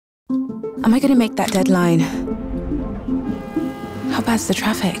Am I going to make that deadline? How bad's the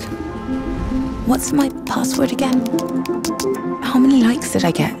traffic? What's my password again? How many likes did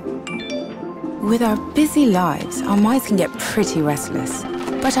I get? With our busy lives, our minds can get pretty restless,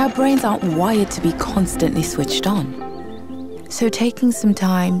 but our brains aren't wired to be constantly switched on. So taking some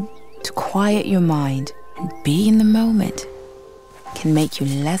time to quiet your mind and be in the moment can make you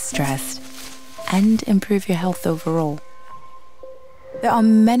less stressed and improve your health overall. There are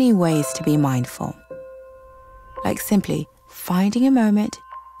many ways to be mindful, like simply finding a moment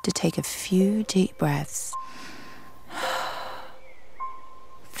to take a few deep breaths.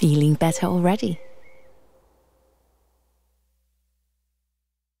 Feeling better already?